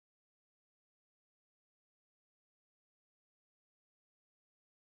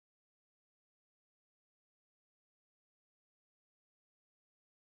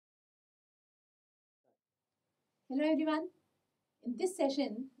Hello everyone. In this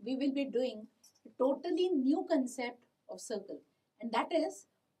session, we will be doing a totally new concept of circle, and that is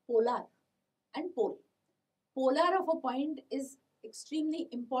polar and pole. Polar of a point is extremely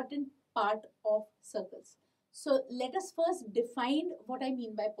important part of circles. So let us first define what I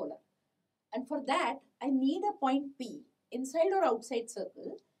mean by polar. And for that, I need a point P inside or outside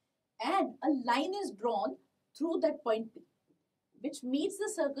circle, and a line is drawn through that point P, which meets the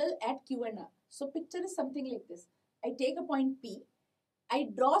circle at Q and R. So picture is something like this. I take a point P, I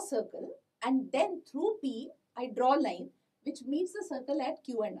draw a circle, and then through P, I draw a line which meets the circle at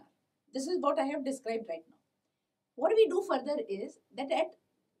Q and R. This is what I have described right now. What we do further is that at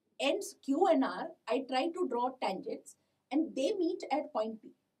ends Q and R, I try to draw tangents and they meet at point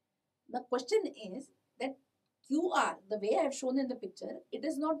P. The question is that QR, the way I have shown in the picture, it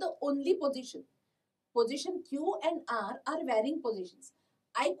is not the only position. Position Q and R are varying positions.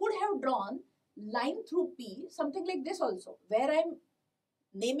 I could have drawn line through P, something like this also, where I'm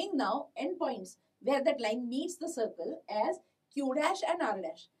naming now endpoints where that line meets the circle as Q dash and R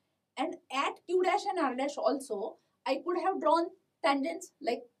dash. And at Q dash and R dash also, I could have drawn tangents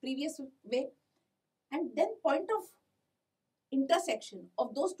like previous way. And then point of intersection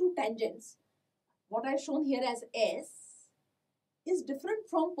of those two tangents, what I've shown here as S, is different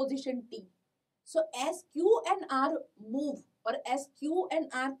from position T. So as Q and R move, or as Q and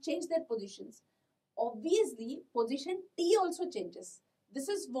R change their positions, obviously position T also changes. This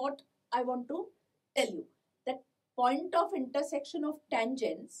is what I want to tell you, that point of intersection of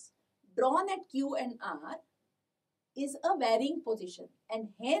tangents drawn at Q and R is a varying position, and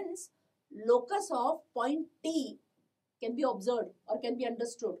hence locus of point T can be observed or can be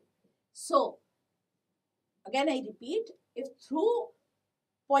understood. So again I repeat, if through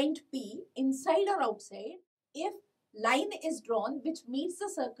point P, inside or outside, if line is drawn which meets the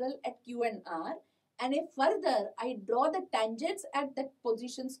circle at Q and R, and if further I draw the tangents at that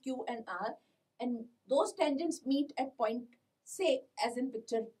positions Q and R, and those tangents meet at point, say as in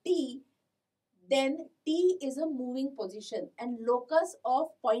picture T, then T is a moving position and locus of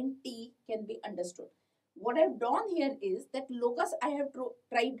point T can be understood. What I've drawn here is that locus I have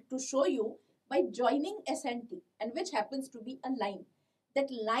tried to show you by joining S and T, and which happens to be a line. That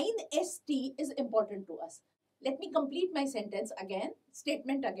line ST is important to us. Let me complete my sentence again,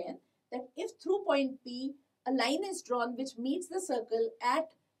 statement again, that if through point P, a line is drawn which meets the circle at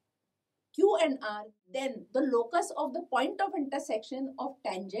Q and R, then the locus of the point of intersection of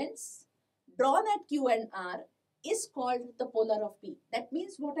tangents drawn at Q and R is called the polar of P. That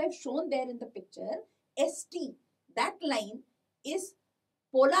means what I've shown there in the picture, ST, that line is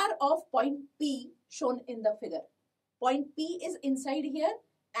polar of point P shown in the figure. Point P is inside here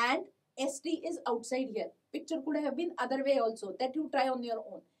and ST is outside here. Picture could have been other way also, that you try on your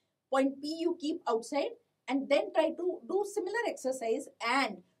own. Point P you keep outside and then try to do similar exercise,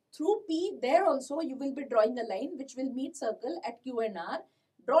 and through P there also you will be drawing a line which will meet circle at Q and R.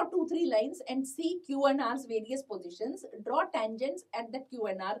 Draw 2-3 lines and see Q and R's various positions. Draw tangents at the Q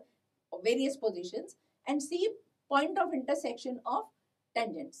and R various positions and see point of intersection of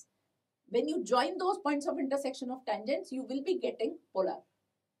tangents. When you join those points of intersection of tangents, you will be getting polar.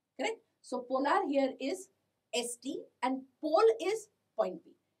 Correct? So polar here is ST and pole is point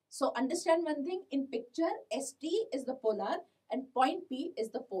P. So understand one thing, in picture ST is the polar and point P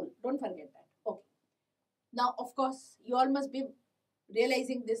is the pole. Don't forget that. Okay. Now of course you all must be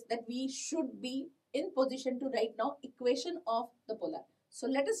realizing this, that we should be in position to write now equation of the polar. So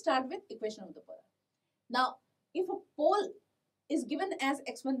let us start with equation of the polar. Now if a pole is given as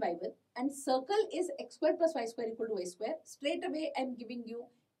x1 y1 and circle is x square plus y square equal to a square, straight away I am giving you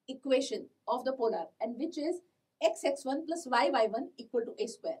equation of the polar, and which is x1 plus y1 equal to a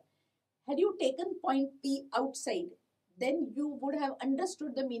square. Had you taken point P outside, then you would have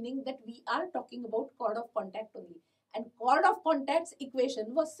understood the meaning that we are talking about chord of contact only. And chord of contact's equation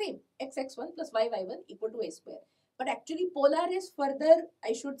was same, x1 plus y1 equal to a square. But actually polar is further,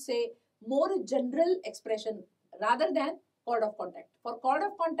 I should say, more general expression rather than chord of contact. For chord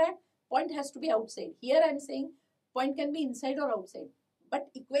of contact, point has to be outside. Here I am saying point can be inside or outside. But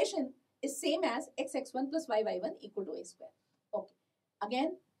equation is same as x1 plus y1 equal to a square. Okay.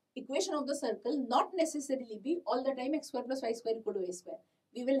 Again, equation of the circle not necessarily be all the time x square plus y square equal to a square.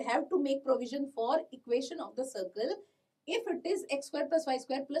 We will have to make provision for equation of the circle. If it is x square plus y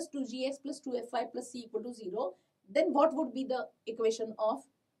square plus 2gx plus 2fy plus c equal to 0, then what would be the equation of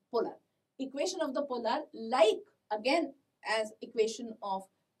polar? Equation of the polar, like again as equation of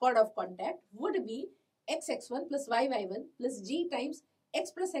chord of contact, would be x1 plus y1 plus g times x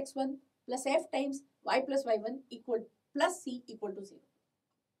plus x1 plus f times y plus y1 equal plus c equal to 0.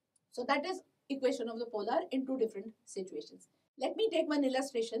 So that is equation of the polar in two different situations. Let me take one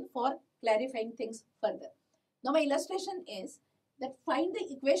illustration for clarifying things further. Now my illustration is that find the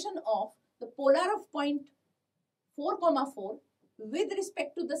equation of the polar of point 4, 4 with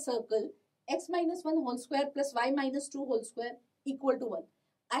respect to the circle x minus 1 whole square plus y minus 2 whole square equal to 1.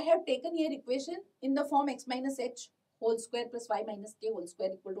 I have taken here equation in the form x minus h whole square plus y minus k whole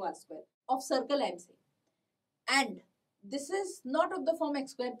square equal to r square of circle I am saying. And this is not of the form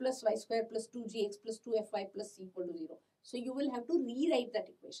x square plus y square plus 2gx plus 2fy plus c equal to 0. So you will have to rewrite that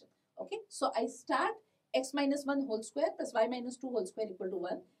equation. Okay. So I start x minus 1 whole square plus y minus 2 whole square equal to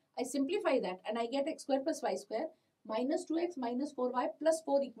 1. I simplify that and I get x square plus y square minus 2x minus 4y plus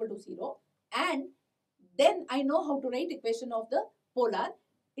 4 equal to 0. And then I know how to write equation of the polar.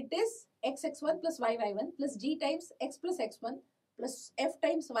 It is x1 plus y1 plus g times x plus x1 plus f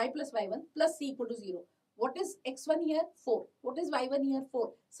times y plus y1 plus c equal to 0. What is x1 here? 4. What is y1 here?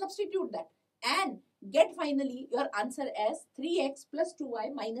 4. Substitute that and get finally your answer as 3x plus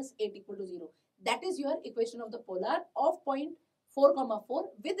 2y minus 8 equal to 0. That is your equation of the polar of point 4, 4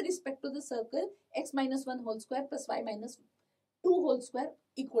 with respect to the circle x minus 1 whole square plus y minus 2 whole square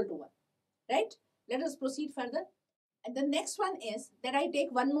equal to 1. Right? Let us proceed further. And the next one is that I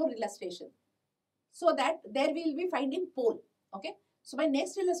take one more illustration so that there we will be finding pole. Okay. So my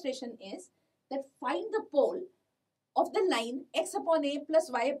next illustration is that find the pole of the line x upon a plus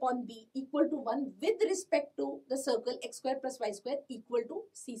y upon b equal to 1 with respect to the circle x square plus y square equal to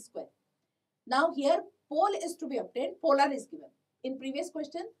c square. Now here pole is to be obtained, polar is given. In previous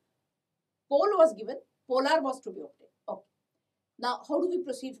question, pole was given, polar was to be obtained. Okay. Now how do we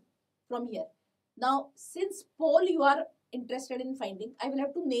proceed from here? Now since pole you are interested in finding, I will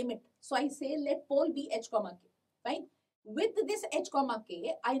have to name it. So I say let pole be h comma k. Fine. With this h comma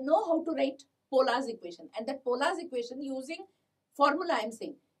k, I know how to write polar's equation, and that polar's equation using formula I am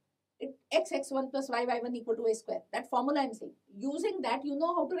saying it x1 plus y1 equal to a square. That formula I am saying. Using that you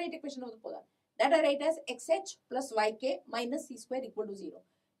know how to write equation of the polar. That I write as xh plus yk minus c square equal to 0.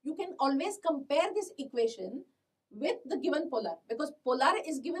 You can always compare this equation with the given polar because polar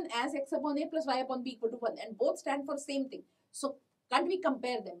is given as x upon a plus y upon b equal to 1 and both stand for same thing. So can't we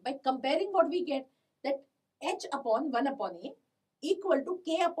compare them? By comparing what we get that h upon 1 upon a equal to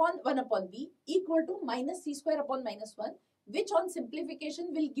k upon 1 upon b equal to minus c square upon minus 1, which on simplification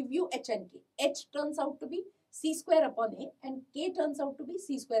will give you h and k. H turns out to be c square upon a and k turns out to be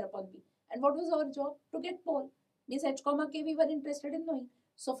c square upon b. And what was our job? To get pole. Means h comma k we were interested in knowing.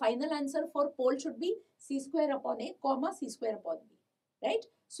 So final answer for pole should be c square upon a comma c square upon b. Right?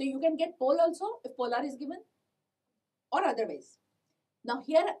 So you can get pole also if polar is given or otherwise. Now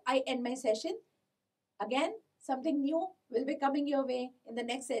here I end my session. Again, something new will be coming your way in the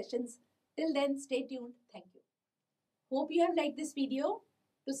next sessions. Till then, stay tuned. Thank you. Hope you have liked this video.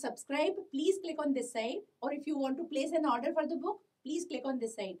 To subscribe, please click on this side. Or if you want to place an order for the book, please click on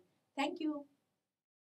this side. Thank you.